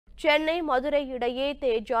சென்னை மதுரை இடையே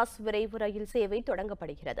தேஜாஸ் விரைவு ரயில் சேவை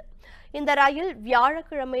தொடங்கப்படுகிறது. இந்த ரயில்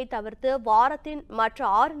வியாழக்கிழமை தவிர்த்து வாரத்தின் மற்ற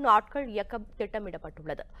 6 நாட்கள் இயக்க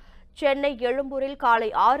திட்டமிடப்பட்டுள்ளது. சென்னை எழும்பூரில் காலை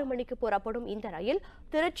 6 மணிக்கு புறப்படும் இந்த ரயில்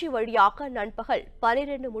திருச்சி வழியாக நண்பகல்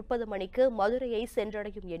 12:30 மணிக்கு மதுரையை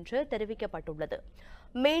சென்றடையும் என்று தெரிவிக்கப்பட்டுள்ளது.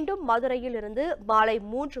 மீண்டும் மதுரையில் இருந்து மாலை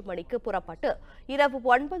 3 மணிக்கு புறப்பட்டு இரவு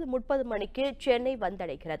 9:30 மணிக்கு சென்னை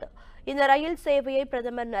வந்தடைகிறது. இந்த ரயில் சேவையை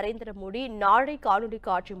பிரதமர் நரேந்திர மோடி நாளை காணொலி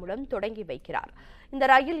காட்சி மூலம் தொடங்கி வைக்கிறார். இந்த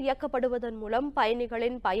ரயில் இயக்கப்படுவதன் மூலம்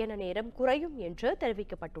பயணிகளின் பயண நேரம் குறையும் என்று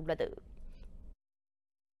தெரிவிக்கப்பட்டுள்ளது.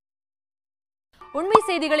 உண்மை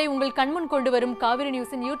செய்திகளை உங்கள் கண்முன் கொண்டு வரும் காவிரி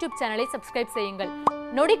நியூஸின் யூடியூப் சேனலை சப்ஸ்கிரைப் செய்யுங்கள்.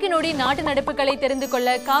 நொடிக்கு நொடி நாட்டு நடப்புகளை தெரிந்து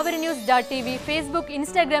கொள்ள kaverinews.tv, Facebook,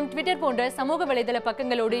 Instagram, Twitter போன்ற சமூக வலைதள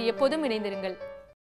பக்கங்களோடு எப்போதும் இணைந்திருங்கள்.